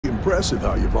impressive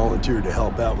how you volunteered to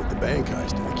help out with the bank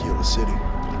heist in Aquila City.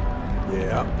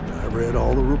 Yeah, I read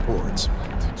all the reports.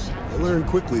 I learned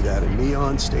quickly that in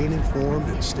Neon, staying informed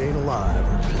and staying alive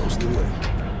are closely linked.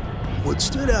 What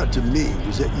stood out to me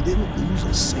was that you didn't lose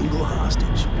a single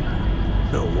hostage.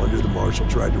 No wonder the Marshal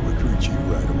tried to recruit you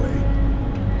right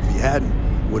away. If he hadn't,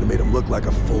 it would have made him look like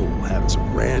a fool, having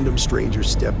some random stranger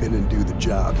step in and do the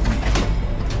job.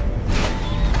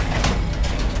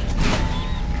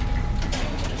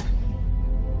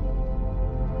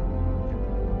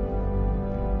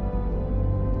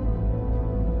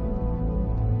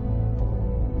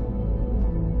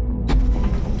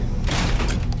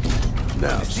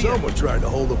 Now, if someone tried to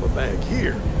hold up a bank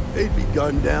here, they'd be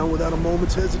gunned down without a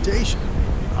moment's hesitation.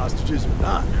 Hostages or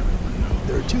not.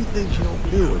 There are two things you don't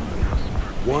do in here.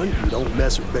 One, you don't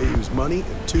mess with Bayou's money,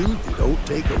 and two, you don't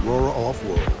take Aurora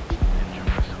off-world.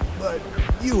 But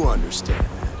you understand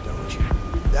that, don't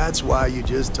you? That's why you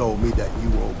just told me that you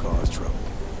won't cause trouble.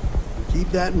 Keep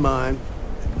that in mind,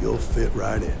 and you'll fit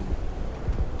right in.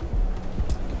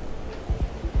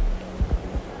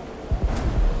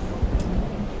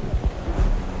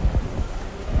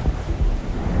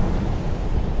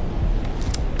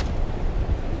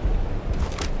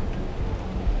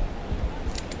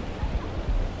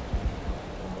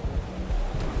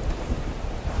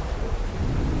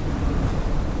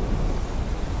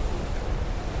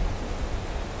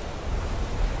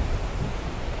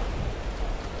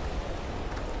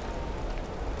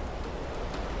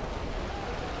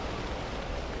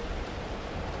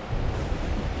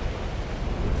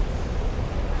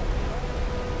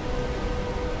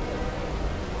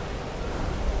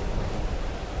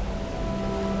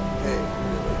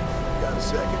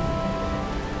 Second.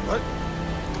 What?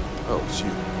 Oh,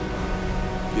 shoot.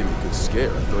 Gave me a good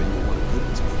scare. I thought you were one of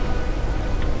Goodman's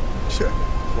people. Sure.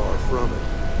 Far from it.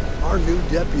 Our new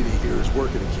deputy here is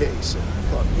working a case, and I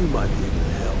thought you might be able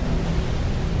to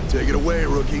help. Take it away,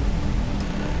 rookie.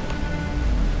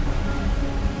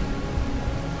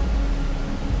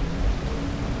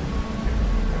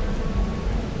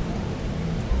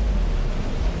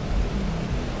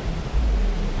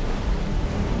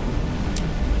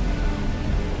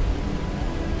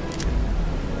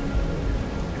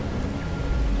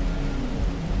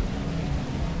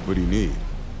 What do you need?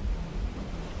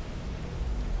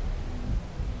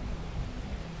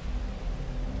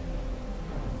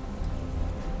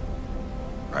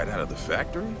 Right out of the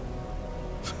factory?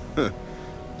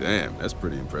 Damn, that's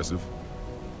pretty impressive.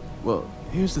 Well,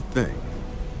 here's the thing.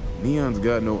 Neon's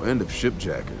got no end of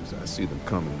shipjackers. I see them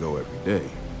come and go every day.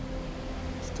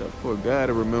 It's tough for a guy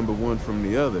to remember one from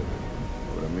the other. You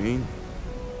know what I mean?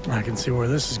 I can see where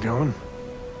this is going.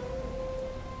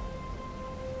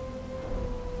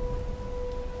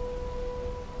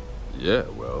 Yeah,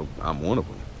 well, I'm one of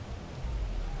them.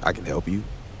 I can help you,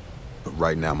 but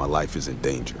right now my life is in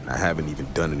danger, and I haven't even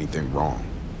done anything wrong.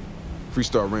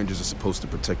 Freestar Rangers are supposed to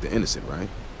protect the innocent, right?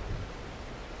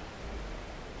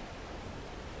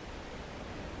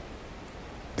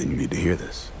 Then you need to hear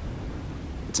this.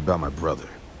 It's about my brother.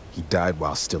 He died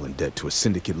while still in debt to a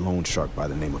syndicate loan shark by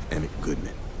the name of Emmett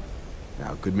Goodman.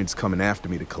 Now, Goodman's coming after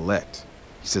me to collect.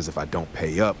 He says if I don't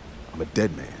pay up, I'm a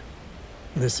dead man.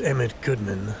 This Emmett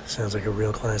Goodman sounds like a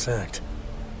real class act.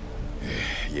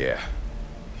 Yeah.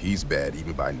 He's bad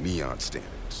even by Neon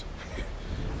standards.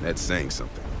 That's saying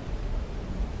something.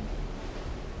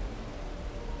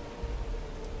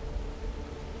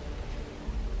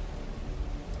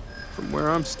 From where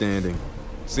I'm standing,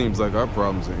 seems like our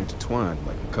problems are intertwined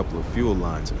like a couple of fuel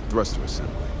lines and a thruster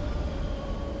assembly.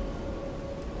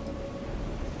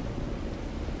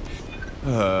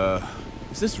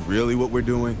 Is this really what we're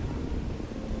doing?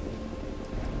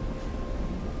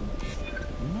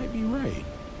 You might be right.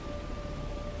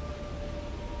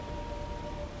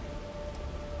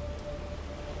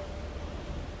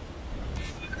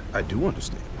 I do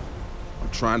understand. I'm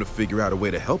trying to figure out a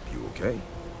way to help you, okay?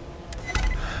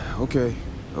 Okay.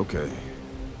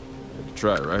 Had to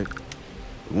try, right?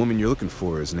 The woman you're looking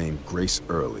for is named Grace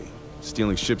Early.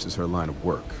 Stealing ships is her line of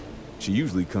work. She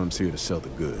usually comes here to sell the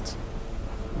goods.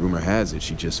 Rumor has it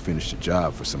she just finished a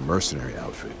job for some mercenary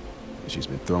outfit. And she's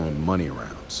been throwing money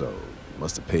around, so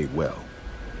must have paid well.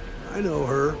 I know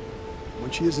her.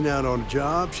 When she isn't out on a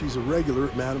job, she's a regular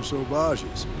at Madame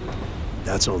Sauvage's.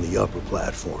 That's on the upper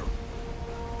platform.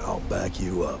 I'll back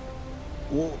you up.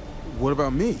 Well, what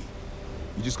about me?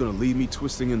 You just gonna leave me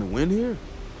twisting in the wind here?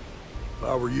 If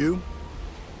I were you,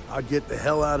 I'd get the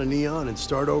hell out of Neon and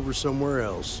start over somewhere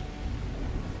else.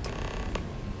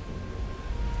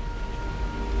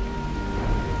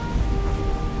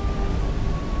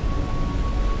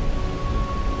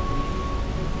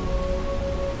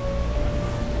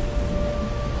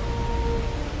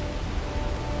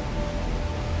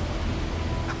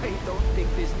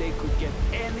 this day could get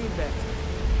any better.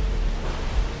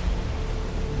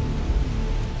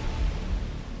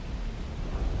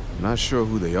 Not sure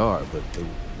who they are, but they...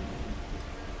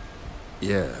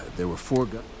 Yeah, there were 4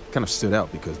 guys. Kind of stood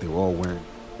out because they were all wearing...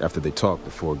 After they talked,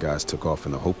 the 4 guys took off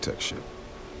in the Hope Tech ship.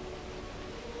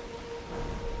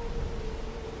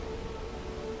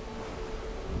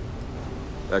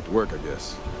 Back to work, I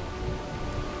guess.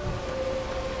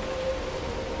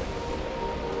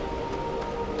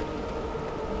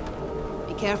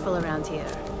 Be careful around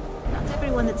here. Not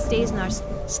everyone that stays in our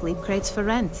sleep crates for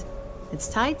rent. It's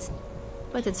tight,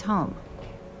 but it's home.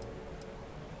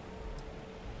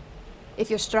 If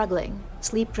you're struggling,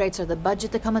 sleep crates are the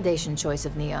budget accommodation choice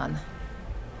of Neon.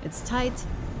 It's tight,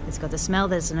 it's got a smell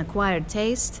that's an acquired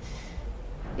taste.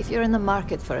 If you're in the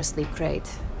market for a sleep crate,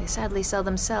 they sadly sell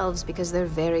themselves because they're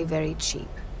very, very cheap.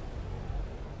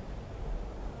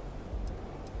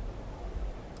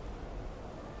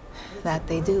 That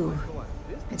they do.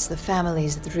 It's the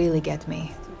families that really get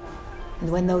me.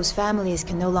 And when those families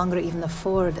can no longer even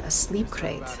afford a sleep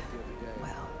crate,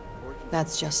 well,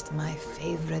 that's just my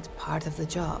favorite part of the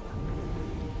job.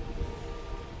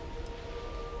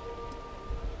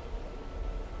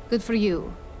 Good for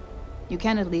you. You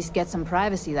can at least get some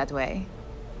privacy that way.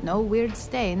 No weird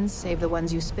stains, save the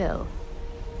ones you spill.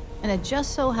 And it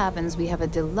just so happens we have a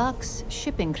deluxe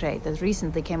shipping crate that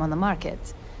recently came on the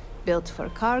market. Built for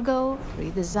cargo,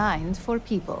 redesigned for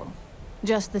people.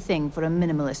 Just the thing for a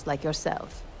minimalist like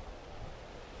yourself.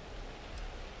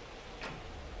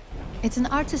 It's an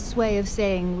artist's way of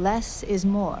saying less is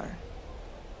more.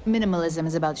 Minimalism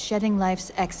is about shedding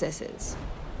life's excesses.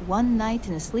 One night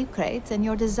in a sleep crate and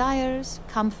your desires,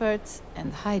 comfort,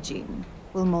 and hygiene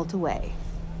will mold away.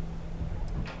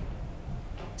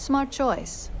 Smart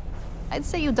choice. I'd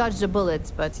say you dodged a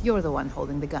bullet, but you're the one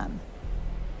holding the gun.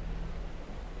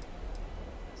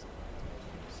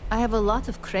 I have a lot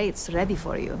of crates ready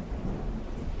for you.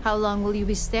 How long will you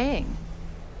be staying?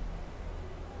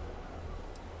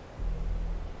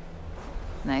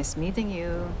 Nice meeting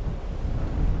you.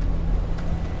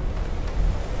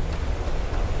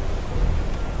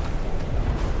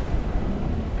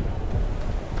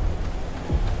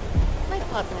 My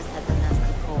partner's had a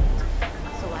nasty cold,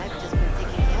 so I've just been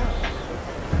taking care of him.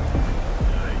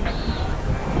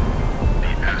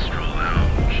 The Astral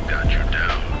Lounge got you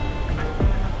down.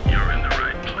 You're in the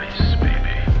right place,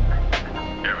 baby.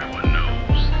 Everyone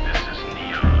knows this is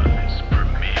Neon's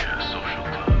premier social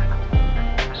club.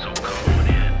 So come on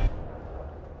in.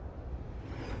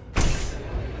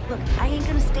 Look, I ain't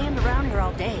gonna stand around here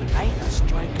all day, right?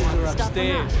 Strikers are Stuff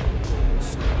 'em upstairs. out.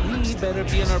 So we better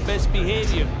be on our best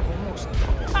behavior.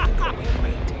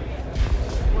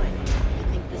 What? You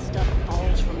think this stuff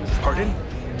falls from the sky? Pardon?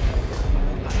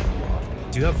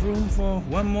 Do you have room for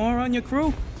one more on your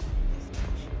crew?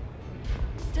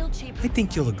 Still cheap. I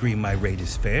think you'll agree my rate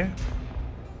is fair.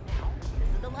 Now, this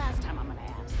is the last time I'm gonna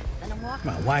ask. Then I'm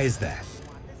walking. Now, why is that?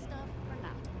 Want this stuff or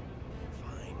not?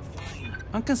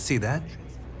 I can see that.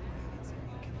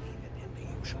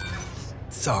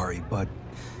 Sorry, but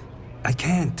I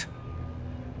can't.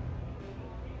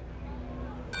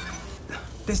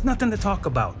 There's nothing to talk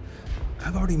about.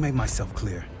 I've already made myself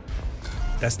clear.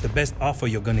 That's the best offer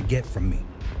you're gonna get from me.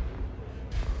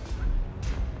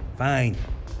 Fine.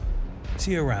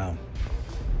 See you around.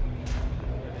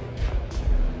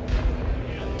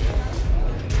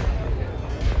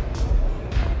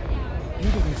 You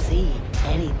didn't see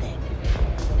anything.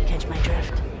 Catch my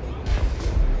drift?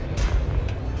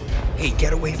 Hey,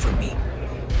 get away from me.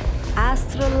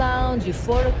 Astral Lounge,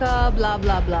 Euphorica, blah,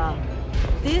 blah, blah.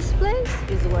 This place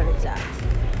is where it's at.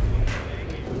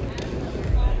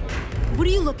 What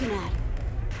are you looking at?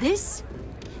 This?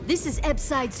 This is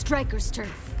Epside Striker's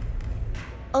turf.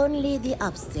 Only the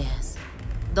upstairs.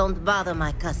 Don't bother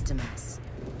my customers.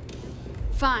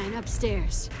 Fine,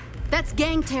 upstairs. That's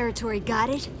gang territory, got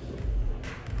it?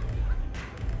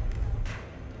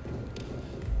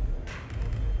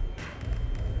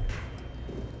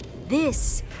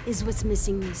 This is what's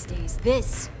missing these days.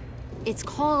 This. It's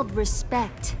called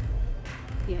respect.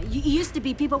 Yeah, used to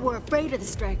be people were afraid of the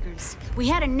Strikers. We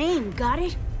had a name, got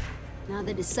it? Now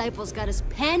the disciples got us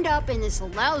penned up in this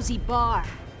lousy bar.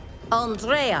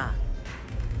 Andrea!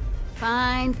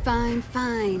 Fine, fine,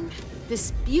 fine.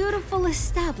 This beautiful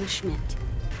establishment.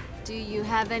 Do you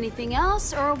have anything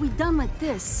else, or are we done with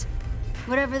this?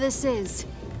 Whatever this is.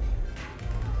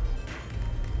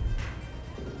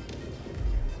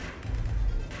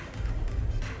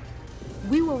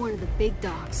 We were one of the big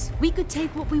dogs. We could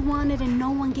take what we wanted and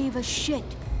no one gave us shit.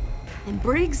 And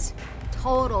Briggs?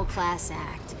 Total class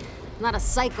act. Not a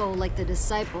psycho like the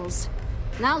disciples.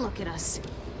 Now look at us.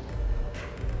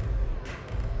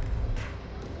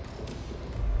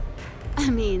 I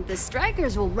mean, the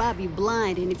strikers will rob you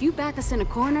blind, and if you back us in a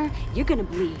corner, you're gonna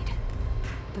bleed.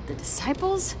 But the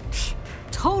disciples? Pfft,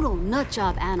 total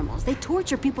nutjob animals. They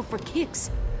torture people for kicks.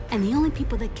 And the only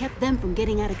people that kept them from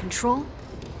getting out of control?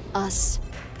 Us.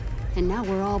 And now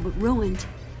we're all but ruined.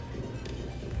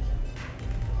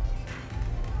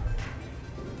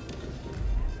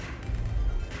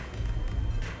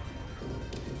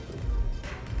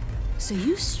 So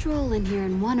you stroll in here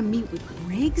and want to meet with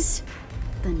Briggs?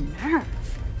 The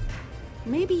nerve.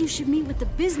 Maybe you should meet with the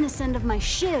business end of my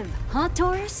shiv, huh,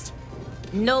 tourist?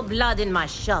 No blood in my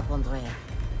shop, Andrea.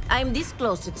 I'm this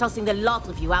close to tossing the lot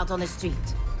of you out on the street.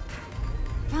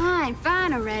 Fine,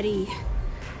 fine already.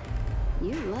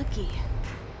 You're lucky.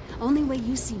 Only way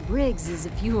you see Briggs is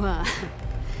if you,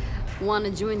 want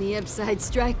to join the Est I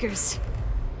strikers.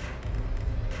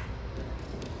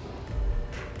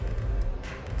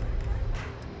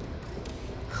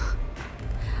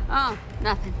 Oh,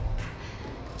 nothing.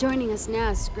 Joining us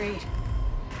now is great.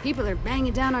 People are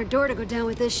banging down our door to go down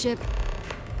with this ship.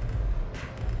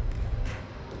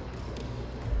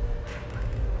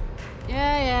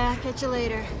 Yeah, catch you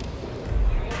later.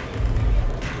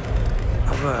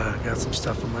 I've got some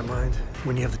stuff on my mind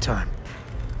when you have the time.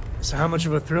 So how much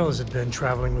of a thrill has it been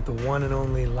traveling with the one and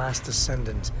only last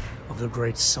descendant of the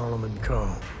great Solomon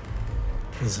Coe?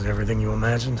 Is it everything you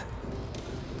imagined?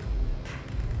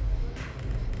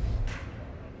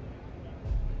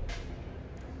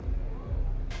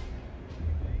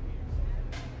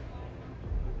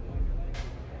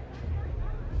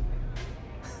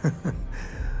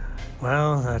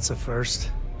 Well, that's a first.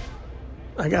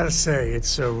 I gotta say,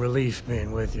 it's a relief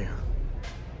being with you.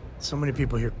 So many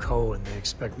people hear Coe and they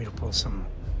expect me to pull some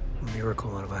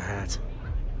miracle out of a hat.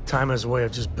 Time has a way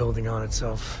of just building on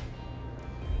itself.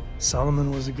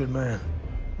 Solomon was a good man.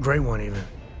 Great one, even.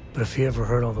 But if he ever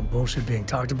heard all the bullshit being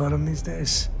talked about him these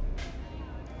days,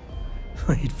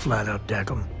 he'd flat out deck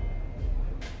him.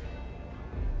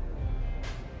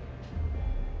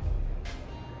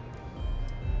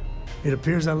 It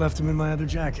appears I left him in my other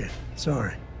jacket.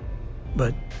 Sorry.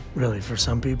 But really, for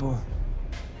some people,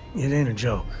 it ain't a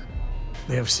joke.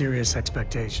 They have serious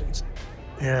expectations.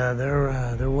 Yeah,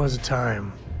 there was a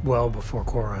time, well before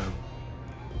Cora,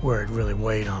 where it really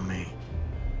weighed on me.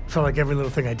 Felt like every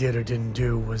little thing I did or didn't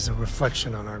do was a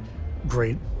reflection on our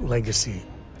great legacy.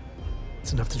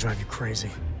 It's enough to drive you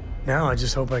crazy. Now I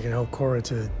just hope I can help Cora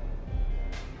to...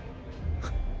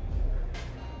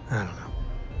 I don't know.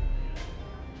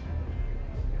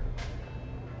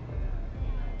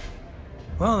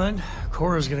 Well then,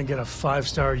 Cora's gonna get a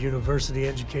 5-star university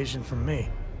education from me.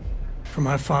 For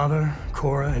my father,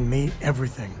 Cora, and me,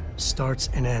 everything starts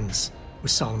and ends with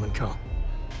Solomon Coe.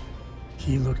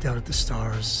 He looked out at the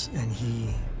stars, and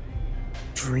he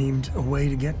dreamed a way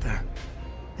to get there.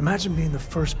 Imagine being the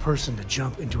first person to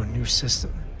jump into a new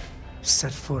system,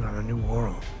 set foot on a new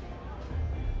world.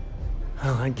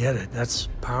 Well, I get it. That's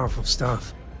powerful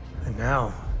stuff. And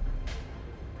now...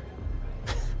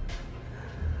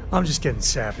 I'm just getting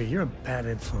sappy. You're a bad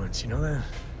influence, you know that?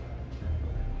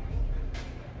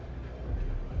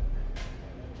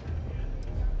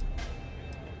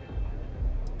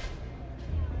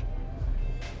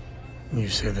 You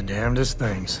say the damnedest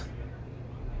things.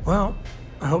 Well,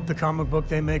 I hope the comic book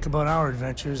they make about our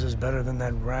adventures is better than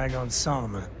that rag on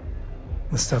Solomon.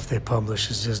 The stuff they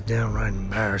publish is just downright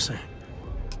embarrassing.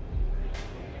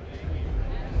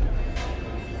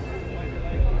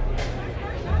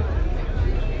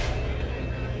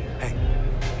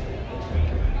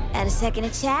 Got a second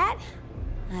to chat?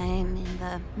 I'm in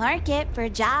the market for a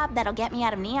job that'll get me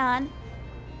out of Neon.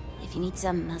 If you need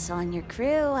some muscle on your crew,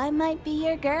 I might be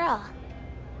your girl.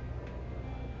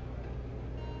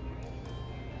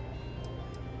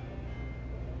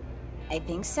 I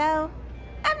think so.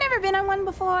 I've never been on one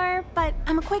before, but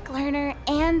I'm a quick learner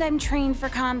and I'm trained for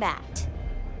combat.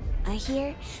 I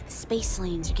hear the space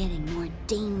lanes are getting more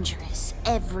dangerous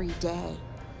every day.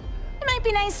 It might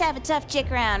be nice to have a tough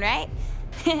chick around, right?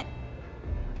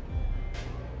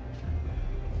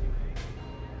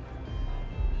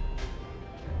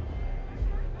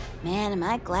 Man, am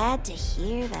I glad to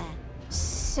hear that.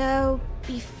 So,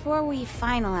 before we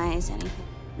finalize anything,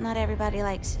 not everybody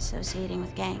likes associating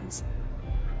with gangs.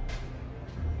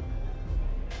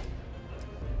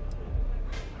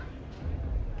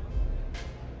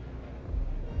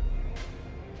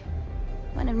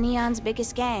 One of Neon's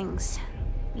biggest gangs.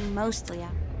 We mostly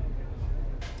are.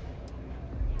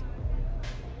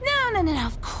 No,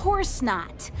 of course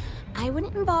not. I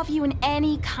wouldn't involve you in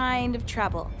any kind of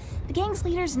trouble. The gang's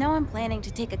leaders know I'm planning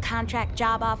to take a contract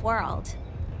job off-world.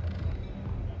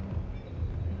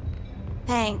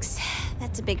 Thanks.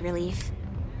 That's a big relief.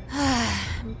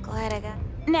 I'm glad I got...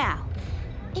 Now,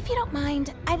 if you don't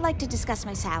mind, I'd like to discuss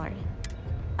my salary.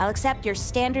 I'll accept your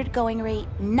standard going rate,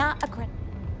 not a credit.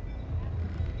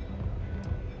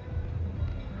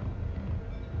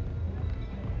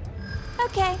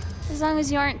 Okay, as long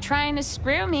as you aren't trying to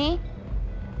screw me.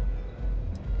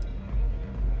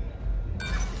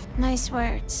 Nice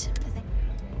words.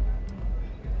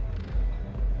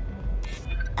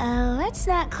 Let's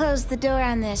not close the door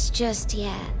on this just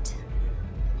yet.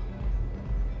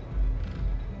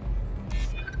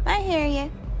 I hear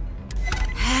you.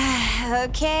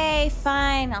 Okay,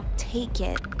 fine, I'll take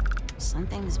it.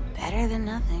 Something's better than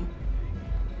nothing.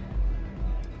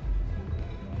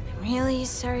 I'm really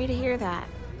sorry to hear that.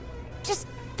 Just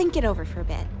think it over for a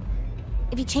bit.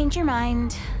 If you change your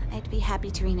mind, I'd be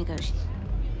happy to renegotiate.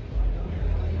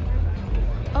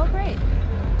 Oh, great.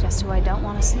 Just who I don't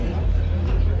want to see.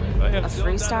 A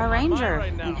Freestar Ranger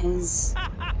and his...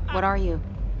 What are you?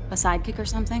 A sidekick or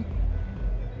something?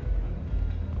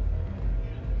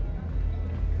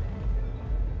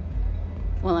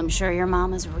 Well, I'm sure your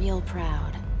mom is real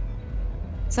proud.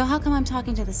 So how come I'm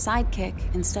talking to the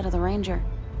sidekick instead of the Ranger?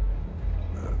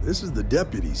 This is the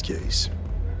deputy's case.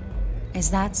 Is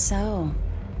that so?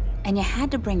 And you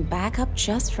had to bring backup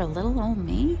just for little old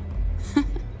me?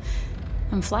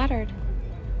 I'm flattered.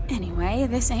 Anyway,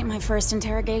 this ain't my first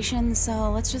interrogation,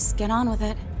 so let's just get on with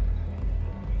it.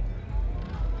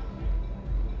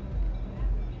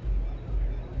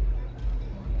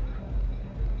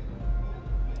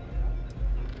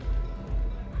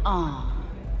 Aw,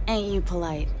 ain't you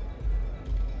polite?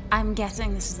 I'm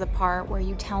guessing this is the part where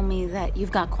you tell me that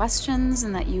you've got questions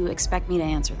and that you expect me to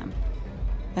answer them.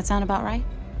 That sound about right?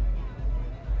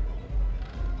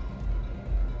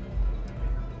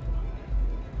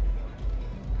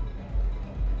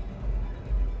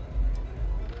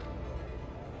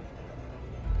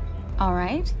 All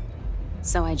right.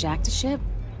 So I jacked a ship.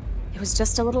 It was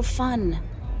just a little fun.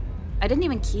 I didn't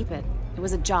even keep it. It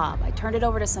was a job. I turned it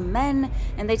over to some men,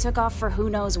 and they took off for who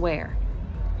knows where.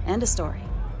 End of story.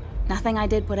 Nothing I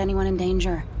did put anyone in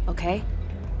danger, okay?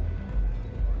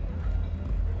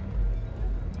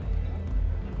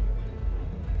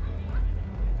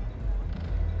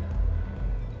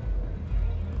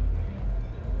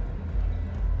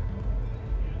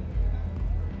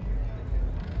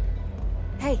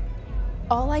 Hey,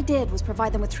 all I did was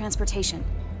provide them with transportation.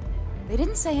 They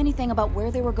didn't say anything about where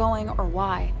they were going or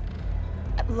why.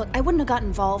 Look, I wouldn't have got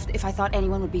involved if I thought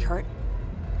anyone would be hurt.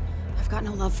 I've got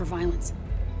no love for violence.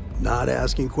 Not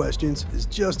asking questions is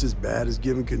just as bad as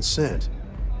giving consent.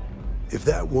 If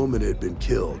that woman had been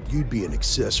killed, you'd be an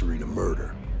accessory to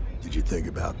murder. Did you think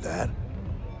about that?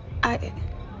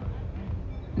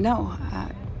 No,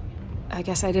 I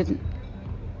guess I didn't.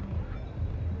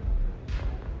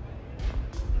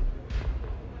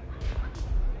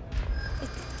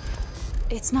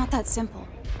 It's not that simple.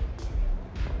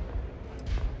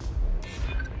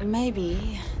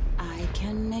 Maybe I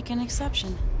can make an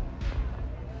exception.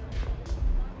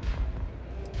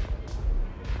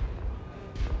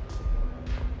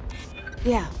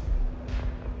 Yeah,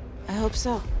 I hope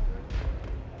so.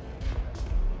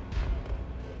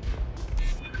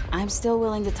 I'm still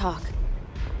willing to talk.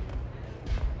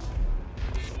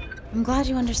 I'm glad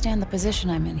you understand the position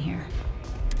I'm in here.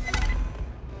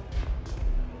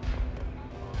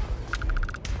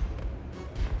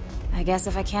 I guess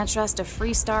if I can't trust a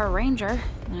Freestar Ranger,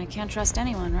 then I can't trust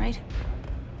anyone, right?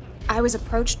 I was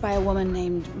approached by a woman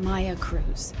named Maya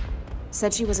Cruz.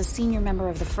 Said she was a senior member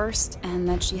of the First and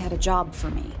that she had a job for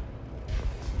me.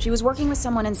 She was working with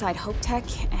someone inside Hope Tech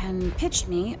and pitched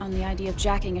me on the idea of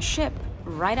jacking a ship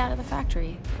right out of the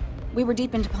factory. We were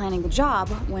deep into planning the job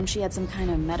when she had some kind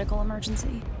of medical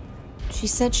emergency. She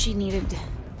said she needed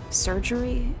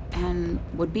surgery and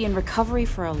would be in recovery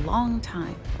for a long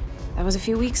time. That was a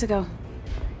few weeks ago.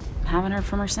 Haven't heard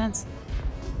from her since.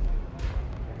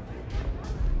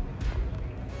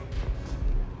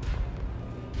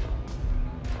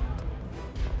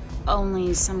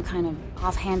 Only some kind of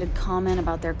offhanded comment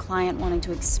about their client wanting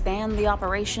to expand the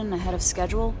operation ahead of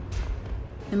schedule.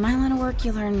 In my line of work,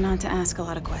 you learn not to ask a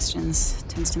lot of questions. It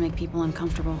tends to make people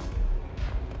uncomfortable.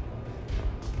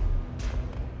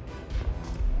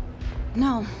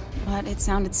 No, but it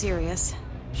sounded serious.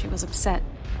 She was upset.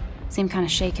 Seemed kind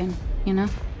of shaken, you know?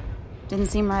 Didn't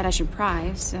seem right I should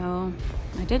pry, so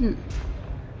I didn't.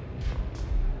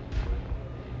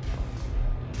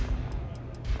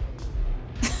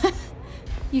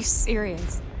 You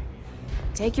serious?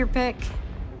 Take your pick.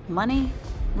 Money,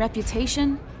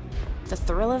 reputation, the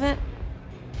thrill of it.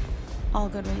 All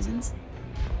good reasons.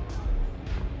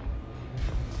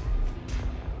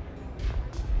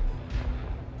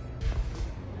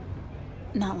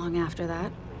 Not long after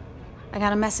that, I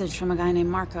got a message from a guy named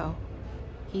Marco.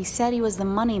 He said he was the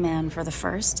money man for the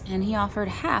first, and he offered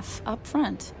half up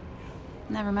front.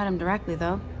 Never met him directly,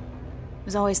 though. It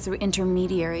was always through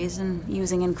intermediaries and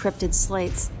using encrypted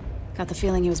slates. Got the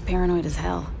feeling he was paranoid as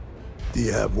hell. Do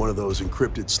you have one of those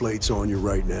encrypted slates on you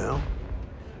right now?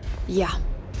 Yeah.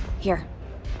 Here.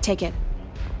 Take it.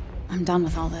 I'm done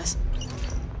with all this.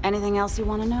 Anything else you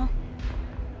want to know?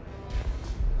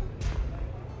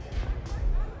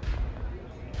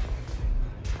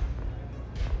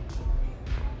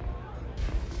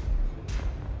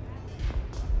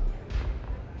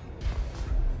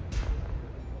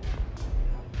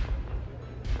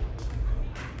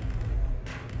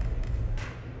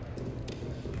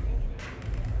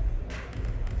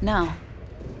 No.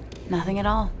 Nothing at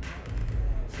all.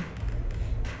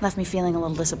 Left me feeling a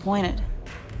little disappointed,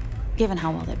 given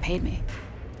how well they paid me.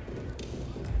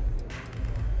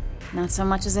 Not so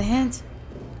much as a hint.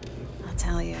 I'll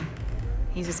tell you,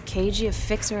 he's as cagey a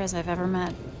fixer as I've ever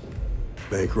met.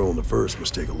 Bankrolling the first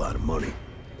must take a lot of money.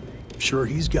 I'm sure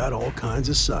he's got all kinds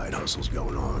of side hustles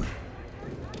going on.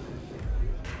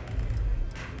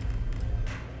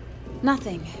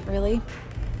 Nothing, really.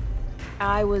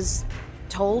 I was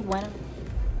told when...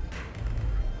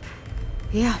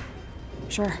 Yeah,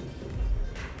 sure.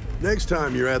 Next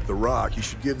time you're at the Rock, you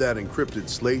should give that encrypted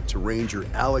slate to Ranger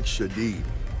Alex Shadid.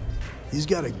 He's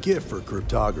got a gift for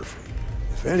cryptography.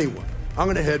 If anyone, I'm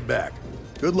gonna head back.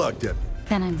 Good luck, Deputy.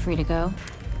 Then I'm free to go.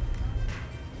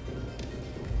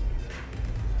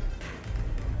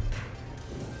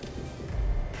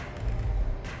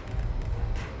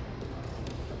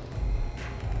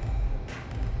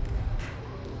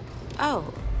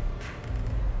 Oh.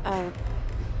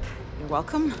 You're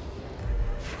welcome.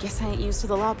 Guess I ain't used to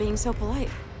the law being so polite.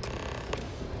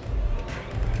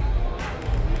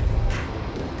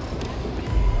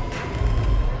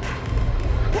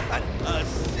 What a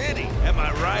city, am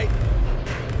I right?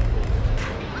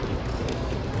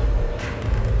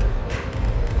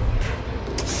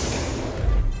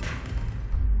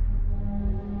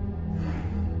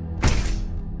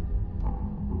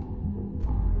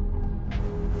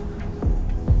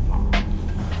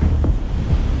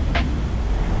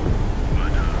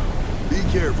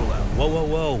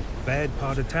 Whoa. Bad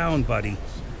part of town, buddy.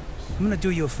 I'm gonna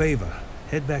do you a favor.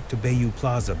 Head back to Bayou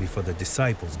Plaza before the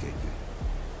disciples get you.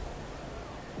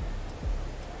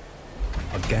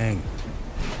 A gang.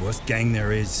 Worst gang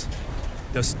there is.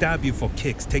 They'll stab you for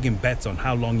kicks, taking bets on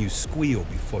how long you squeal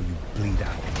before you bleed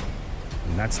out.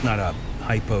 And that's not a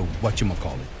hyper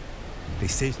whatchamacallit. They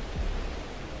say...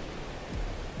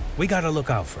 We gotta look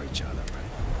out for each other,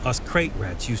 right? Us crate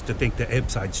rats used to think the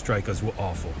Ebbside strikers were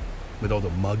awful, with all the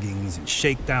muggings and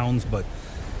shakedowns, but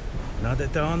now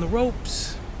that they're on the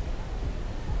ropes,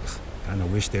 kinda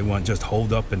wish they weren't just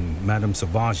holed up in Madame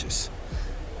Sauvage's.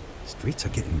 Streets are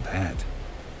getting bad.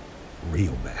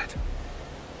 Real bad.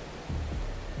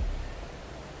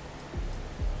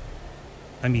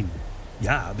 I mean,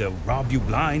 yeah, they'll rob you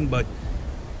blind, but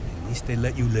at least they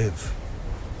let you live.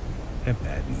 They're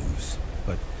bad news,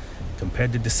 but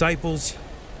compared to disciples,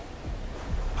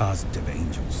 positive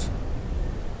angels.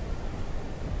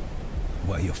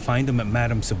 Well, you'll find them at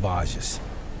Madame Sauvage's.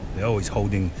 They're always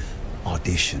holding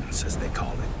auditions, as they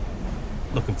call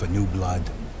it. Looking for new blood.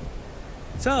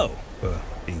 So, for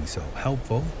being so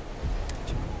helpful,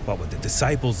 what with the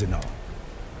disciples and all?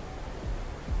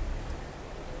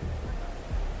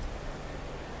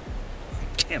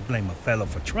 Can't blame a fellow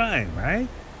for trying, right?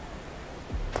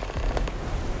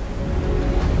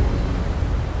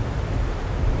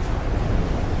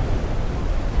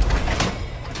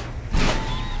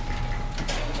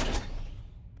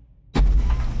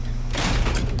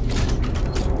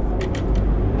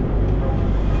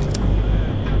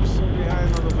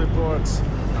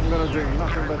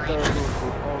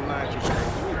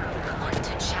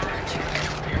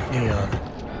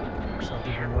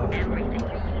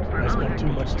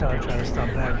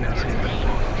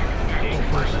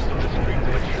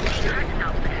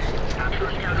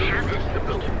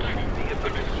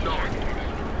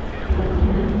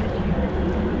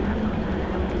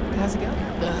 How's it go?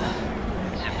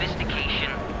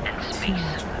 Sophistication and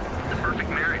space. The perfect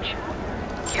marriage.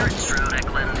 Here at Stroud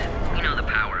Eklund, we know the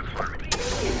power of harmony.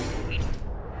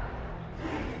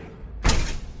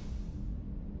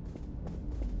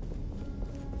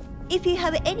 If you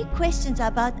have any questions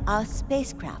about our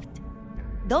spacecraft,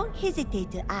 don't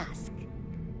hesitate to ask.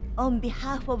 On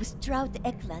behalf of Stroud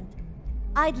Eklund,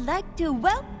 I'd like to,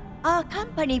 well, our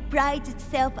company prides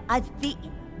itself as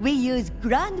we use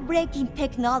groundbreaking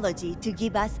technology to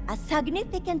give us a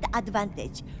significant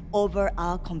advantage over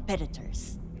our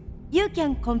competitors. You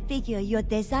can configure your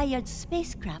desired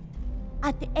spacecraft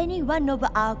at any one of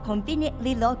our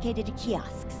conveniently located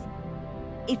kiosks.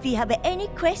 If you have any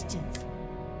questions,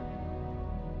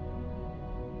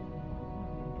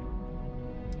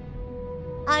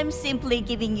 I'm simply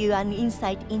giving you an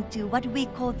insight into what we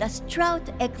call the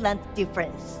Stroud-Eklund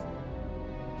difference.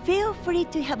 Feel free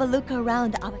to have a look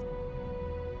around our...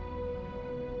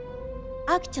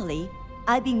 Actually,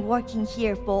 I've been working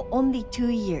here for only 2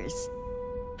 years.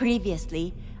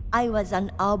 Previously, I was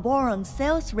an Arboron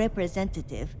sales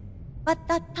representative, but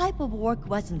that type of work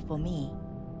wasn't for me.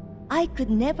 I could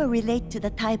never relate to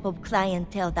the type of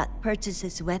clientele that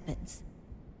purchases weapons.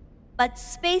 But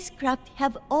spacecraft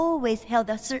have always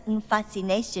held a certain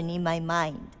fascination in my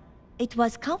mind. It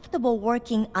was comfortable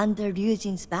working under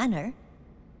Ryujin's banner,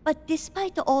 but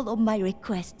despite all of my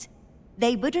requests,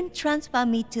 they wouldn't transfer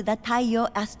me to the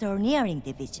Taiyo Astroneering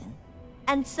Division.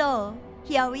 And so,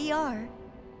 here we are.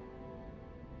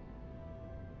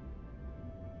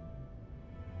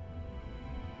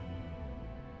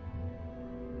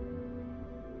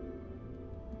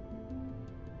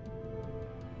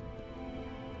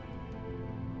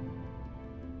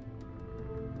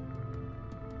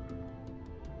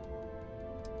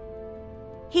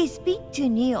 He's been to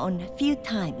Neon a few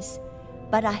times,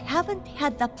 but I haven't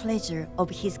had the pleasure of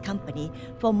his company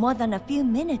for more than a few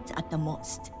minutes at the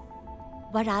most.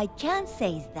 What I can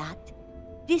say is that,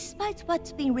 despite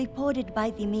what's been reported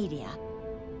by the media,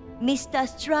 Mr.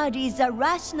 Stroud is a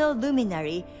rational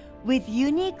luminary with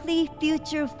uniquely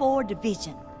future-forward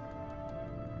vision.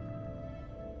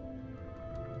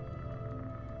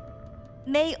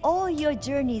 May all your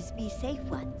journeys be safe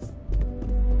ones.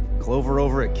 Clover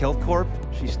over at Kilt Corp?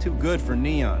 She's too good for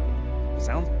Neon.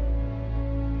 Sounds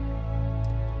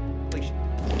like she...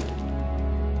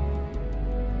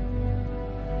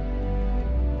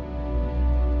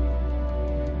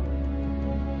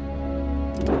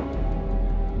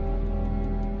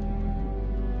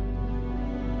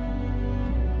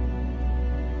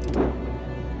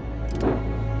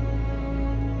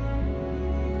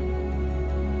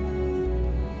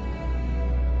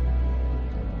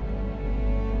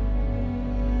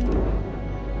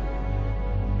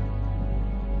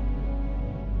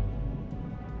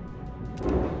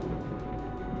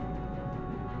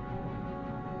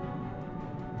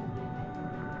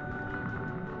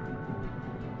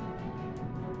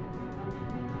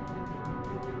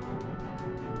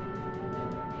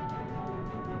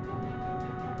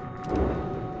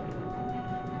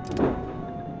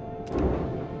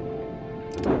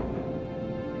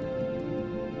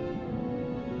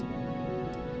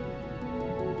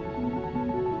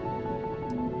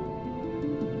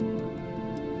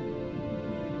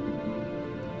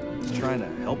 trying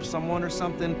to help someone or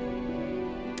something?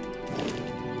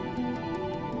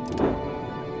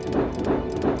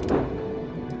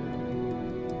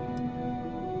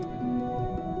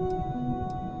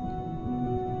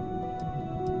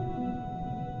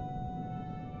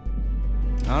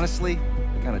 Honestly,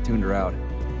 I kind of tuned her out.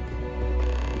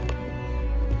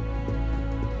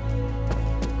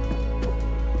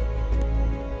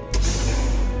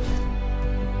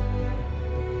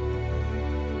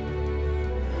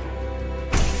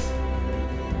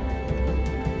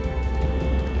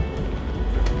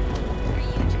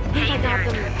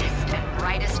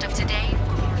 Brightest of today.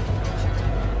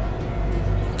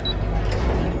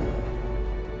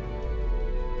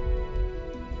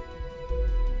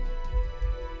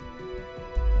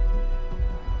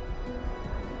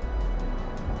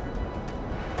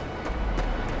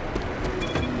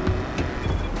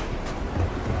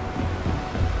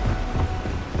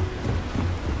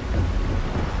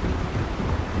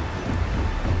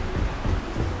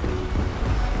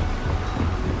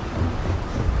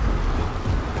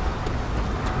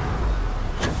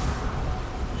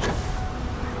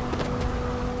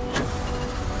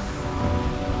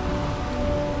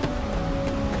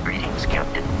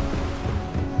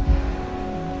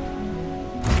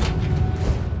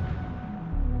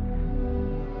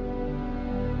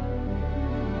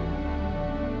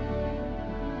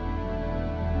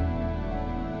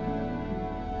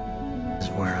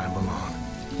 Where I belong.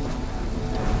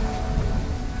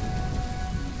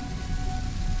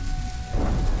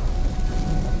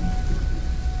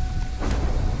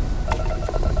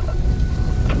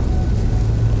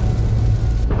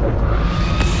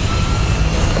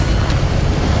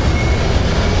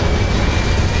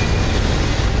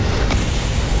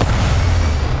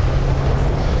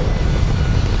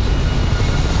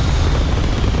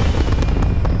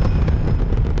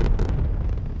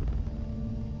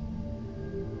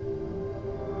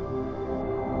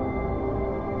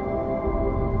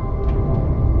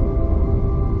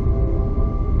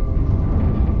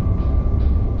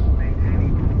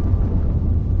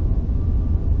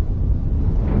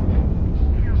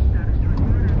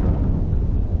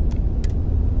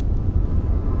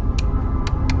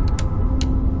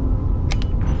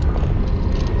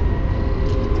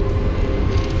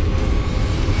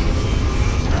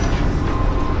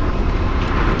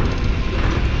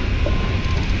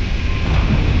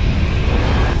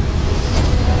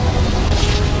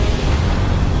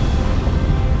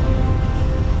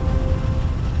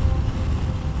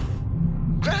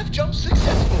 Dive jump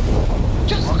successful.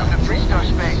 Just Welcome to Freestar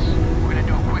Space. We're gonna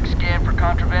do a quick scan for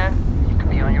contraband. You can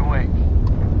be on your way.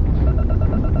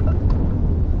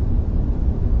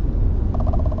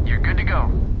 You're good to go.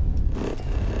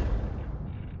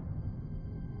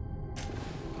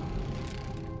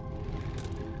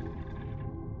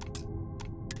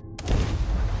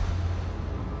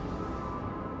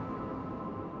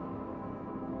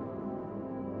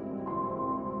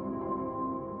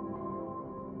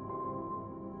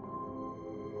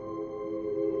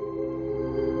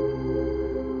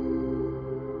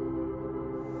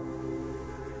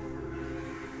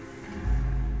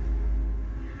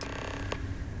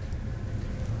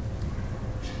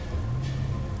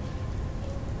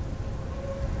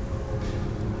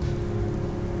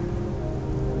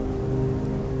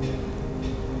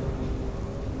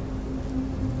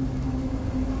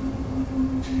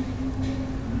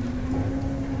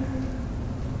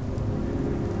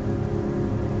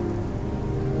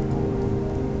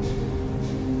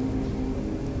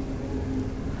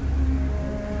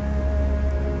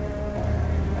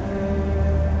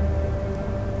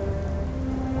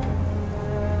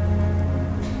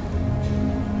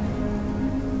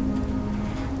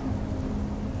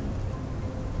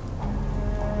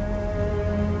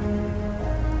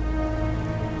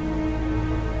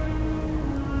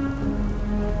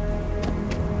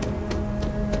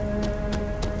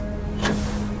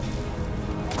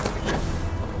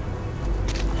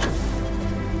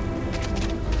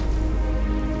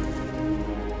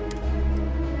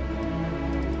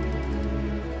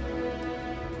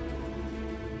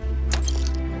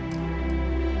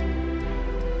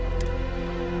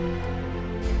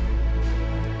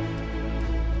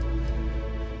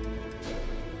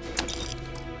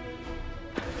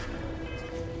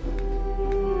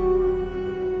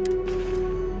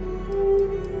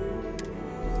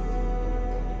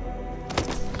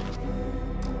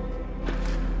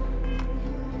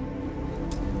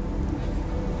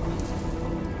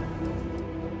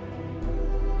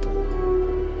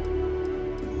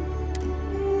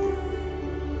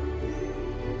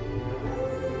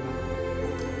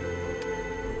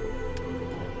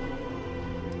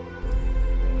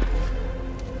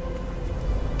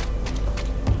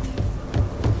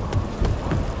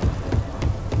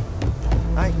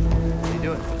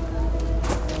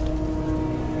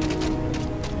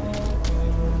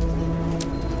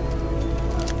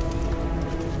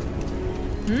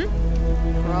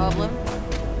 Problem?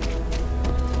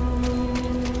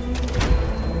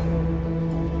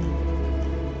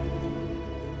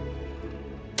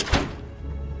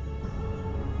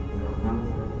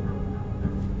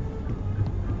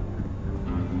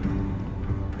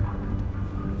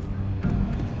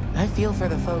 I feel for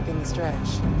the folk in the stretch.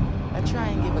 I try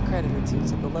and give a credit or two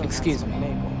to the low. Excuse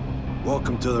me.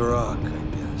 Welcome to the Rock, I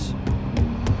guess.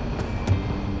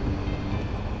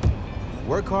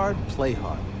 Work hard, play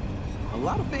hard. A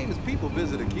lot of famous people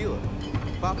visit Aquila.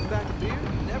 Popping back a beer,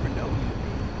 you never know.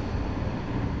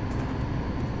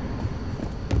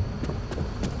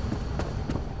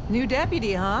 New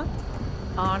deputy, huh?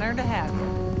 Honor to have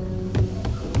you.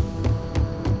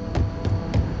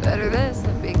 Better this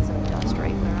than being some dust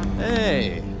right there.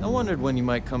 Hey, I wondered when you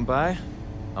might come by.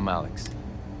 I'm Alex.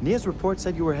 Nia's report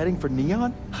said you were heading for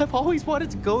Neon? I've always wanted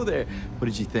to go there. What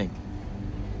did you think?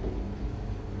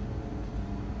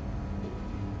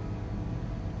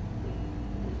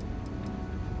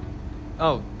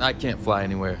 Oh, I can't fly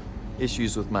anywhere.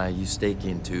 Issues with my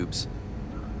Eustachian tubes.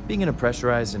 Being in a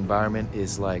pressurized environment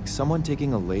is like someone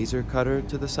taking a laser cutter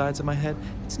to the sides of my head.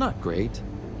 It's not great,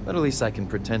 but at least I can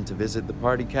pretend to visit the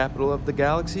party capital of the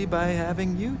galaxy by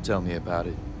having you tell me about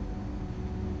it.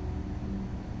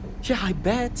 Yeah, I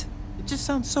bet. It just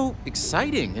sounds so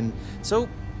exciting and so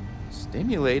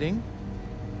stimulating.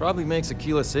 Probably makes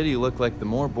Aquila City look like the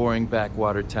more boring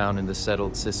backwater town in the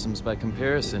settled systems by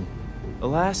comparison.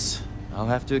 Alas, I'll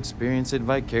have to experience it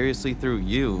vicariously through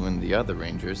you and the other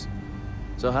rangers.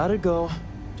 So how'd it go?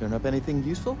 Turn up anything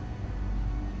useful?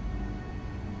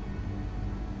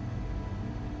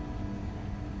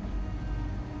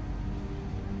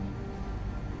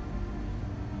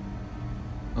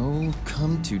 Oh,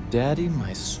 come to daddy,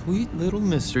 my sweet little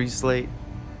mystery slate.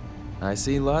 I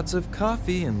see lots of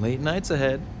coffee and late nights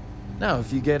ahead. Now,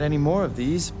 if you get any more of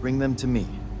these, bring them to me.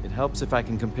 It helps if I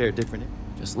can compare different...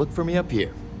 Just look for me up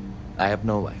here. I have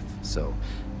no life, so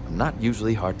I'm not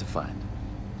usually hard to find.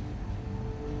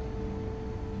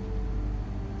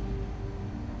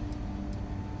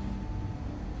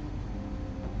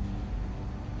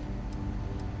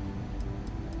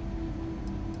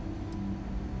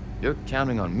 You're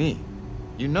counting on me.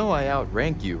 You know I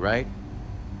outrank you, right?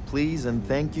 please and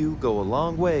thank you go a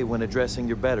long way when addressing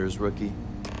your betters, rookie.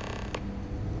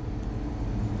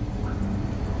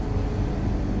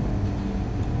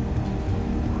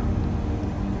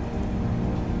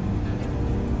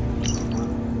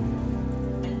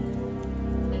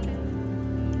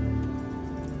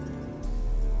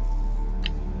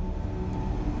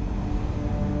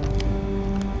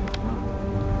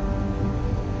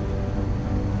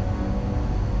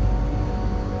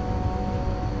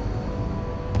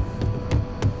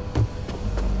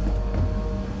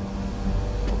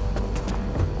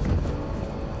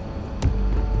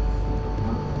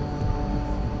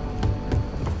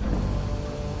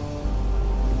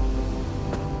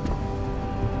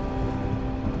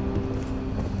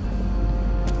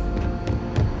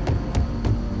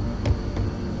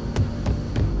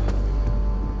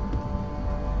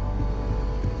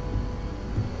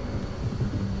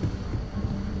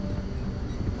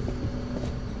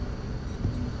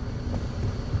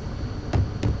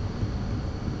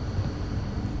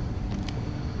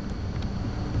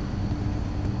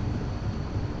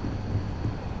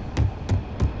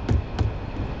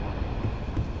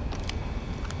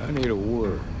 I need a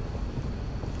word.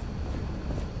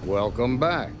 Welcome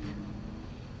back.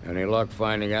 Any luck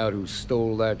finding out who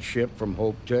stole that ship from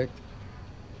Hope Tech?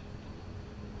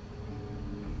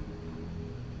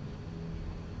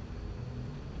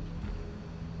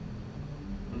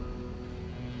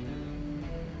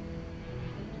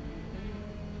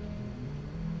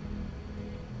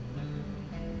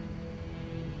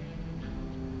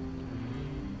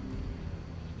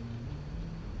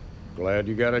 Glad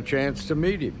you got a chance to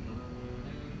meet him.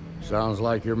 Sounds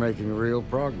like you're making real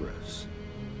progress.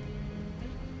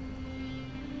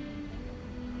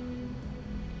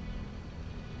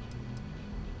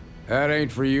 That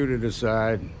ain't for you to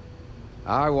decide.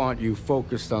 I want you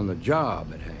focused on the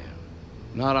job at hand,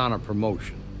 not on a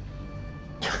promotion.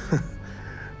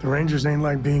 The Rangers ain't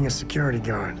like being a security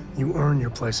guard. You earn your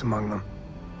place among them.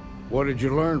 What did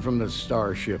you learn from this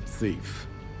starship thief?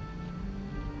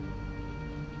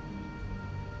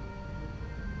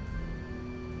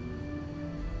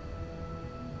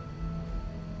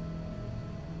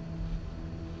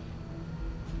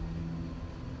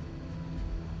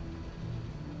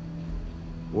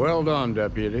 Well done,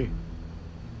 Deputy.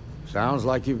 Sounds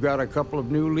like you've got a couple of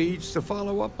new leads to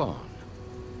follow up on.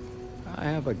 I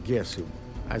have a guess who.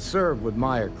 I served with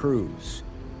Maya Cruz.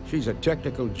 She's a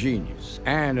technical genius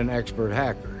and an expert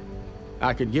hacker.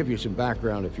 I could give you some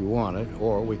background if you want it,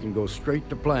 or we can go straight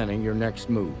to planning your next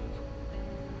move.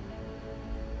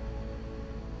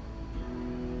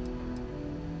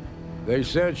 They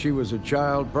said she was a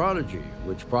child prodigy,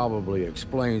 which probably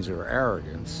explains her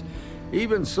arrogance.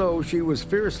 Even so, she was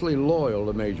fiercely loyal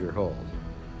to Major Hull.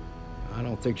 I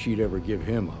don't think she'd ever give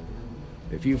him up.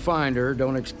 If you find her,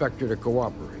 don't expect her to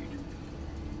cooperate.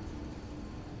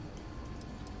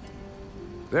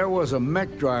 There was a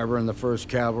mech driver in the 1st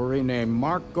Cavalry named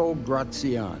Marco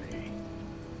Graziani.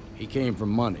 He came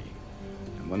from money,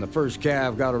 and when the 1st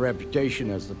Cav got a reputation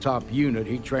as the top unit,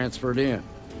 he transferred in.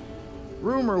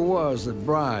 Rumor was that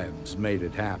bribes made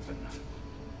it happen.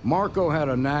 Marco had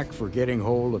a knack for getting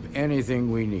hold of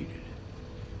anything we needed.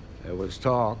 There was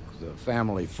talk the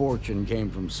family fortune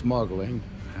came from smuggling,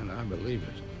 and I believe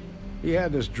it. He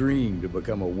had this dream to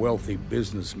become a wealthy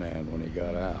businessman when he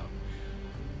got out.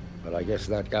 But I guess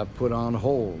that got put on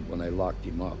hold when they locked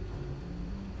him up.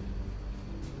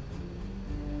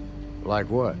 Like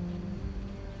what?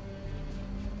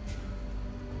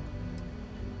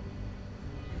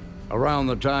 Around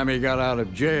the time he got out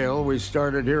of jail, we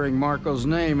started hearing Marco's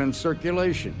name in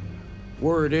circulation.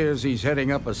 Word is he's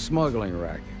heading up a smuggling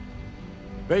racket.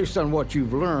 Based on what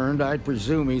you've learned, I'd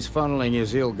presume he's funneling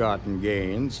his ill-gotten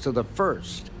gains to the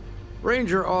 1st.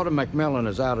 Ranger Autumn McMillan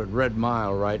is out at Red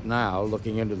Mile right now,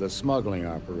 looking into the smuggling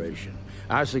operation.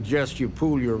 I suggest you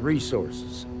pool your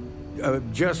resources.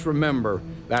 Just remember,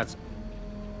 that's...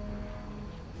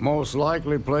 most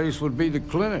likely place would be the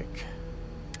clinic.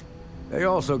 They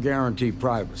also guarantee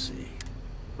privacy.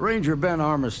 Ranger Ben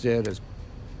Armistead is...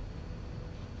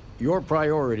 your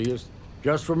priority is...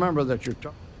 just remember that you're...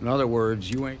 in other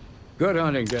words, you ain't... Good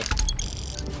hunting, Jeff.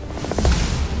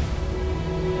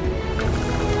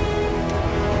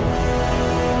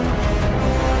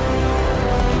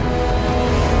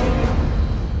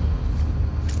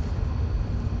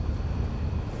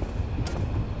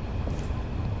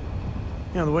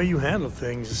 You know, the way you handle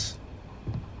things,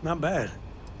 not bad.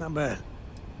 Not bad.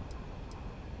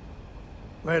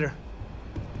 Later.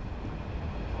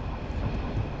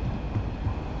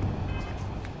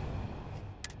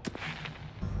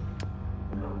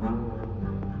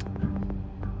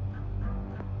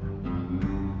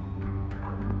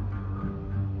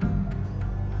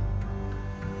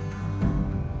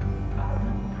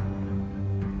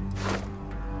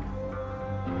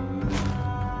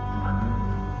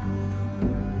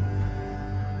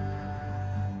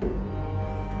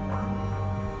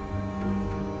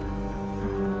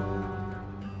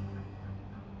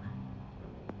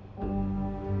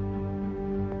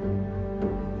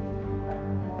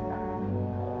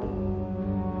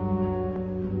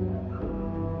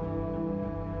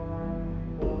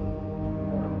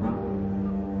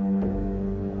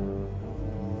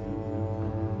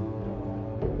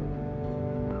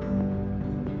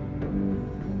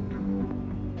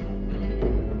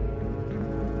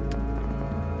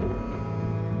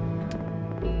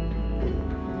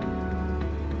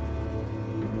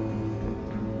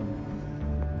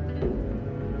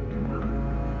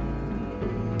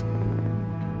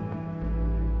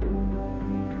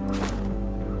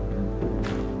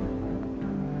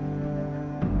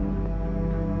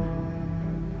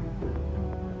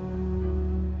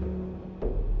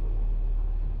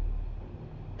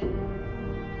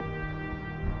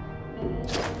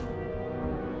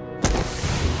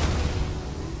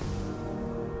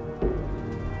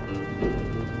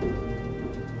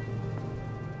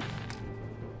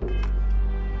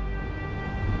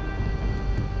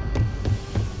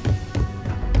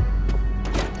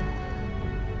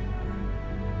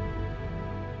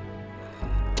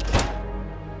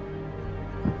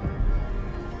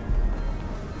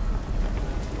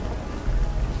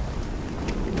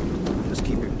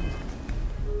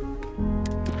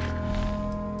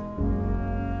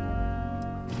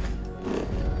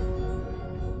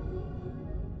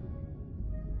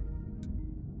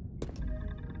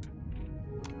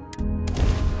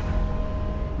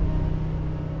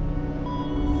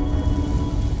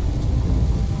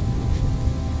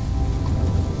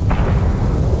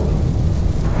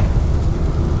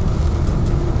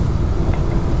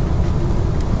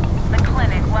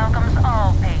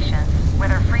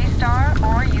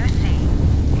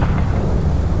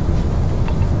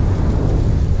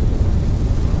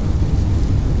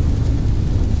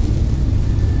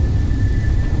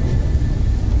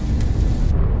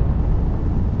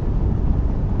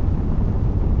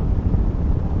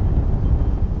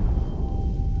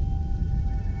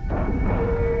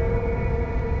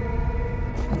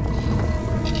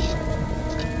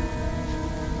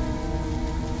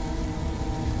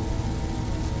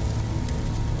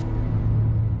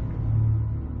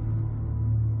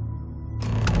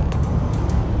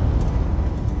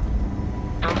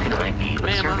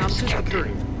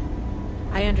 period.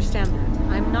 I understand that.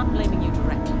 I'm not blaming you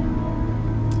directly.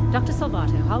 Dr.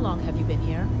 Salvato, how long have you been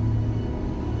here?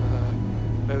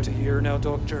 About a year now,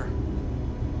 Doctor.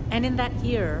 And in that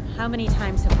year, how many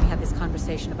times have we had this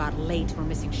conversation about late or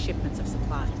missing shipments of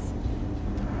supplies?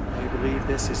 I believe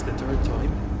this is the third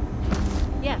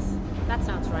time. Yes, that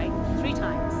sounds right. 3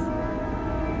 times.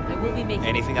 I will be making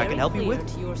Anything I can help you with?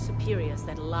 to your superiors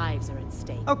that lives are at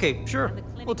stake. Okay, sure.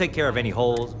 We'll take care of any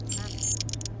holes.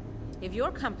 If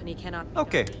your company cannot...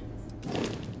 Okay.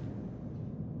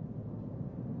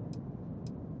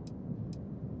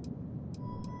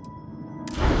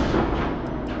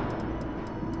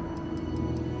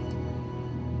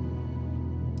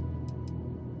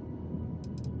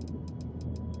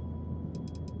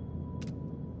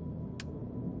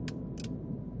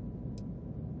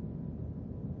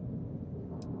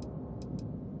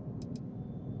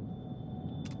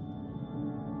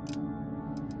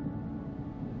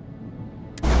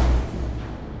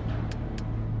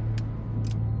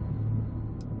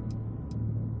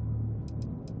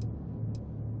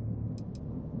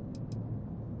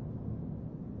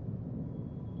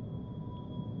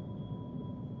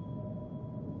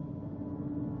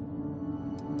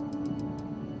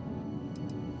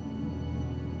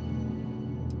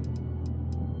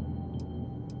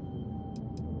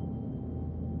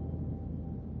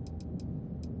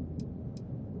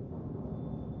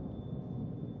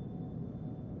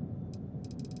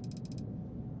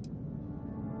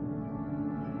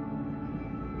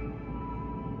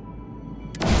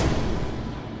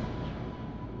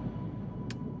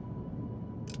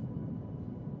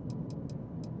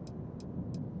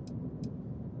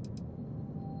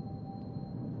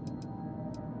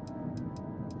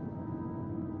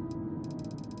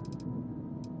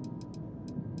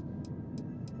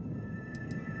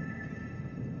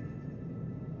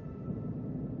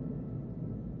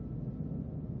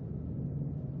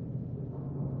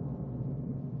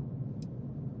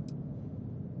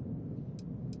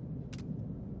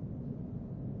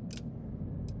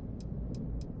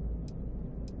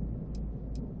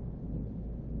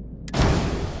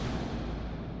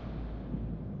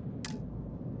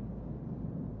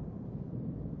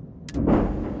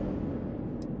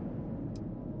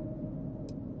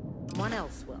 Someone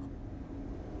else will.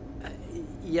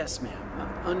 Yes, ma'am.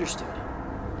 Understood.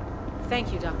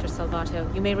 Thank you, Dr.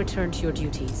 Salvato. You may return to your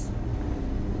duties.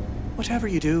 Whatever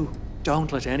you do,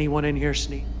 don't let anyone in here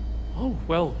sneak. Oh,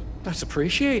 well, that's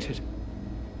appreciated.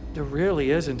 There really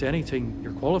isn't anything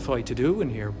you're qualified to do in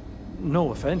here.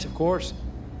 No offense, of course.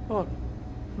 But,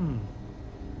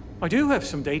 I do have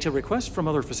some data requests from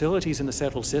other facilities in the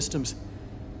settled systems.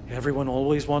 Everyone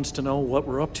always wants to know what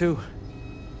we're up to.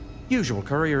 Usual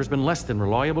courier's been less than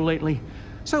reliable lately,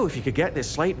 so if you could get this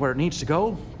slate where it needs to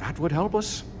go, that would help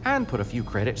us, and put a few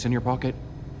credits in your pocket.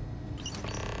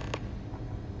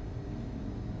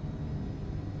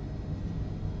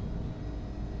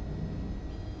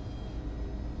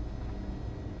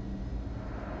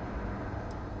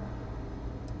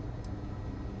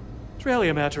 It's really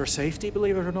a matter of safety,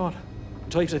 believe it or not.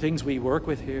 The types of things we work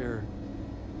with here.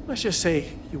 Let's just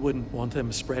say you wouldn't want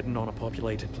them spreading on a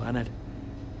populated planet.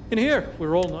 In here,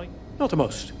 we're all night. Not the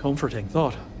most comforting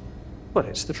thought, but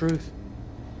it's the truth.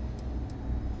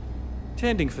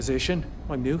 Tending physician,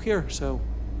 I'm new here, so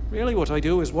really what I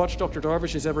do is watch Dr.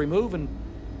 Darvish's every move and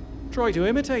try to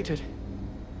imitate it.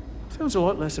 Sounds a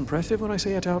lot less impressive when I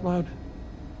say it out loud.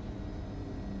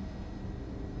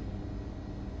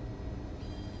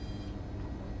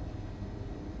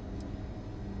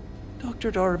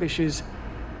 Dr. Darvish is,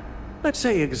 let's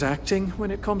say, exacting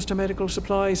when it comes to medical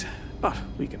supplies, but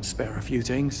we can spare a few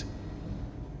things.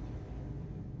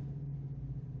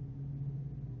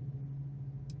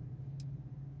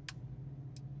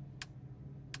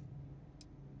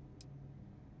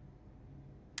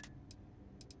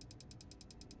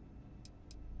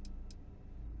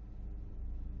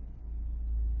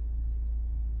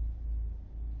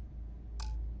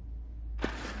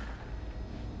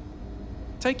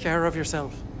 Take care of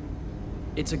yourself.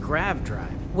 It's a grav drive.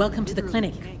 Welcome to the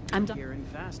clinic. I'm here any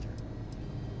faster.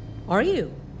 Are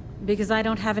you? Because I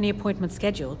don't have any appointments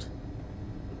scheduled.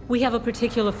 We have a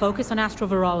particular focus on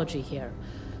astrovirology here.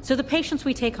 So the patients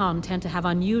we take on tend to have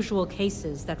unusual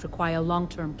cases that require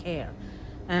long-term care,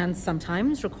 and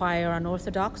sometimes require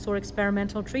unorthodox or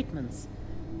experimental treatments.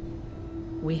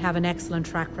 We have an excellent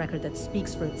track record that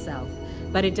speaks for itself,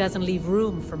 but it doesn't leave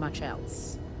room for much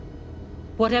else.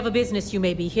 Whatever business you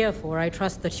may be here for, I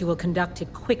trust that you will conduct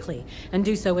it quickly, and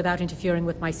do so without interfering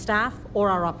with my staff or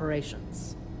our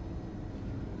operations.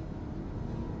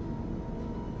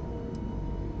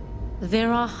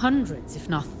 There are hundreds, if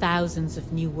not thousands,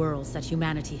 of new worlds that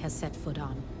humanity has set foot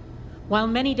on. While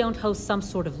many don't host some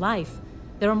sort of life,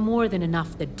 there are more than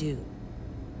enough that do.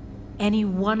 Any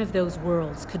one of those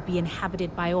worlds could be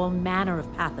inhabited by all manner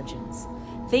of pathogens,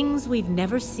 things we've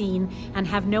never seen and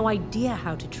have no idea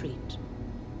how to treat.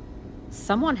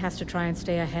 Someone has to try and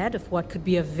stay ahead of what could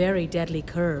be a very deadly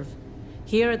curve.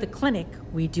 Here at the clinic,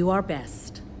 we do our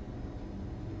best.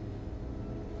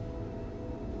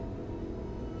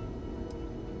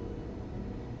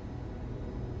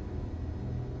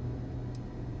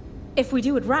 If we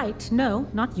do it right, no,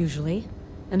 not usually.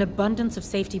 An abundance of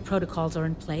safety protocols are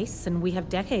in place, and we have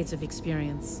decades of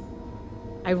experience.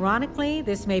 Ironically,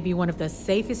 this may be one of the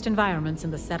safest environments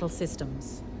in the settled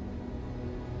systems.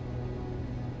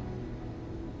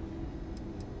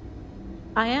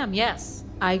 I am, yes.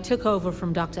 I took over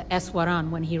from Dr. Est I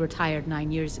when he retired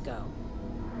 9 years ago.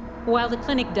 While the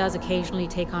clinic does occasionally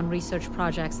take on research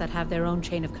projects that have their own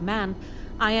chain of command,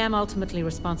 I am ultimately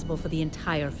responsible for the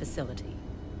entire facility.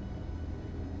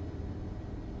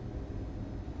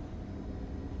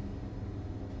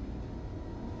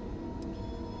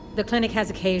 The clinic has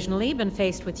occasionally been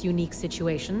faced with unique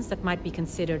situations that might be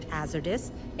considered hazardous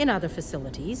in other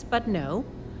facilities, but no,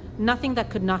 nothing that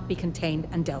could not be contained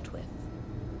and dealt with.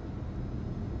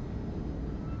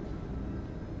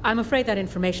 I'm afraid that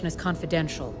information is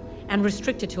confidential and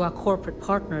restricted to our corporate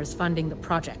partners funding the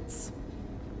projects.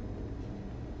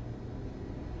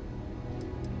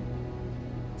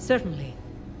 Certainly.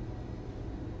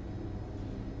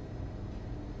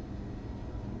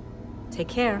 Take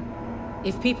care.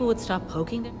 If people would stop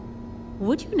poking them...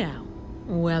 Would you now?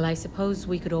 Well, I suppose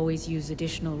we could always use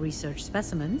additional research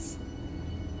specimens.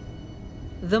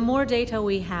 The more data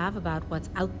we have about what's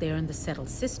out there in the settled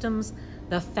systems,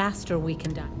 the faster we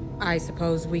can die. I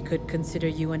suppose we could consider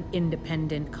you an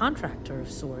independent contractor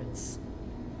of sorts.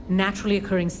 Naturally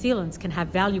occurring sealants can have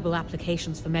valuable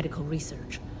applications for medical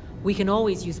research. We can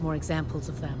always use more examples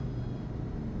of them.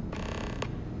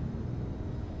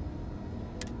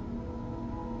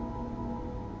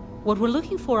 What we're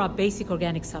looking for are basic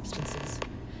organic substances.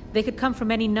 They could come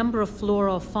from any number of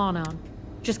flora or fauna.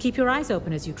 Just keep your eyes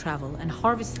open as you travel and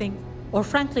harvest things. Or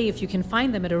frankly, if you can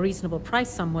find them at a reasonable price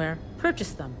somewhere,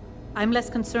 purchase them. I'm less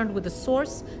concerned with the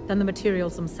source than the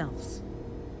materials themselves.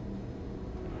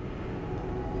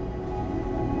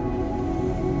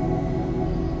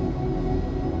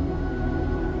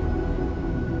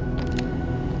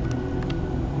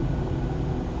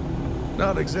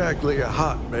 Not exactly a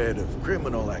hotbed of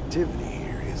criminal activity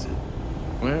here, is it?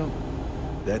 Well,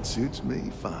 that suits me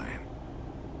fine.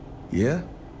 Yeah?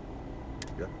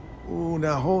 Oh,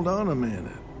 now hold on a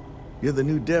minute. You're the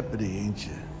new deputy, ain't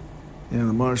you? Yeah,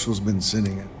 the marshal's been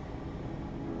sending it.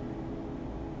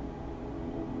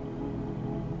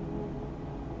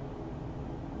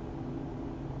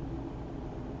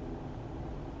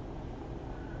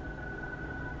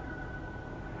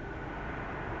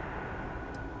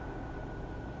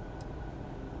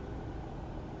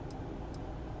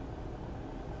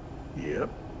 Yep,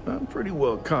 I'm pretty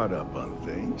well caught up on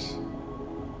things.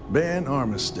 Ben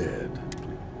Armistead.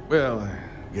 Well,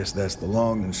 I guess that's the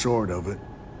long and short of it.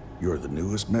 You're the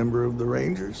newest member of the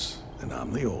Rangers, and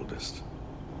I'm the oldest.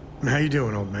 How you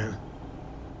doing, old man?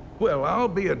 Well, I'll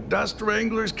be a dust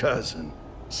wrangler's cousin,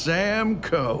 Sam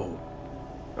Coe.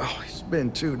 Oh, it's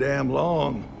been too damn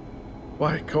long.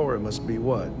 Why, Cora must be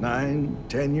what, 9,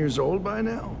 10 years old by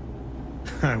now?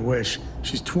 I wish.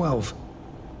 She's 12.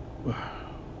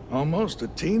 Almost a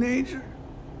teenager?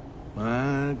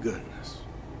 My goodness.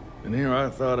 And here I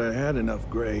thought I had enough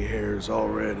gray hairs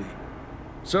already.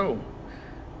 So,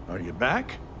 are you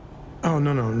back? Oh,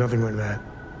 no, nothing like that.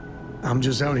 I'm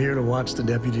just out here to watch the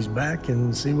deputies back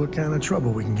and see what kind of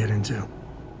trouble we can get into.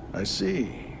 I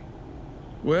see.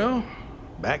 Well,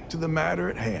 back to the matter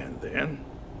at hand, then.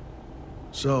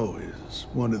 So, is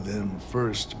one of them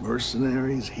first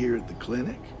mercenaries here at the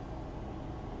clinic?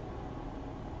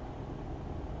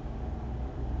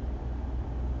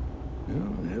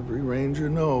 Well, every ranger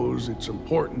knows it's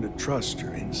important to trust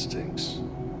your instincts.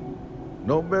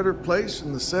 No better place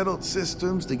in the settled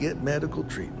systems to get medical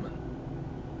treatment.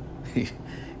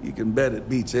 You can bet it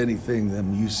beats anything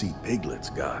them UC piglets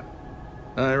got.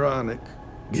 Ironic,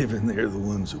 given they're the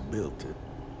ones who built it.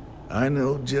 I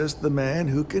know just the man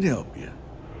who can help you.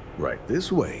 Right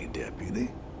this way,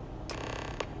 deputy.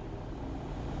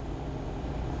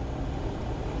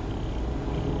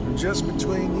 Just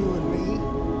between you and me,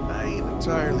 I ain't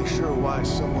entirely sure why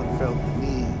someone felt the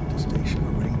need to station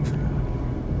a ranger out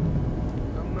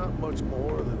here. I'm not much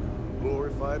more than a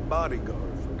glorified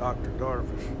bodyguard for Dr.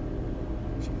 Darvish.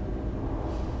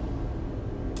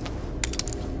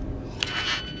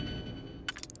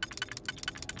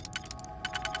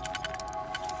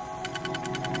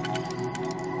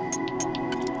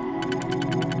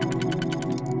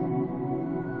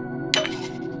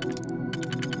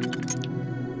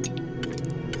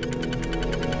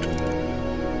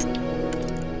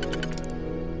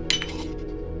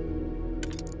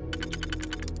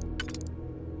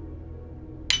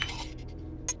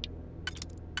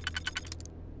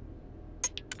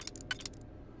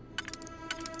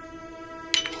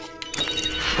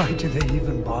 Why do they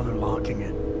even bother locking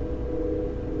it?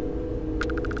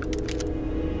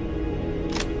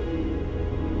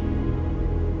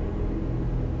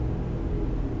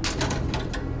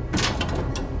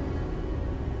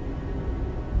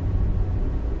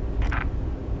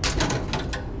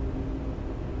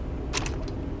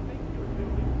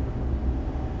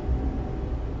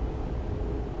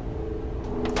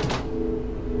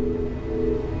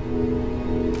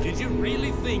 Did you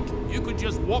really think you could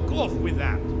just walk off with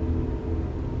that?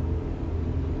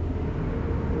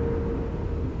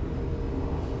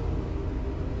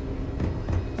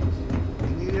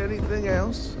 You need anything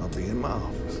else? I'll be in my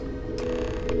office.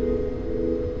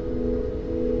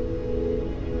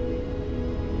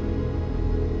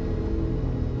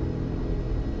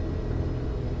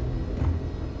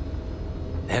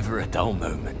 Never a dull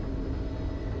moment.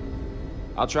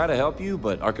 I'll try to help you,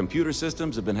 but our computer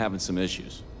systems have been having some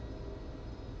issues.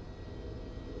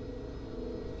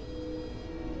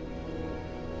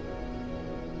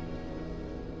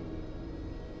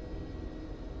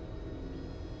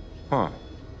 Huh.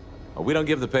 Well, we don't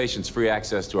give the patients free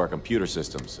access to our computer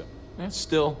systems, so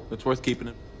still, it's worth keeping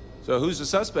it. So who's the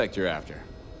suspect you're after?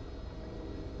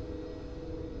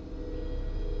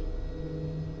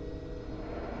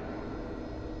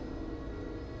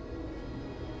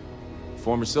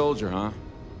 Former soldier, huh?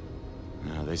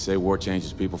 Yeah, they say war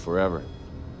changes people forever.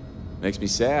 Makes me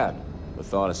sad, the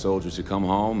thought of soldiers who come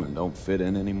home and don't fit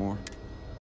in anymore.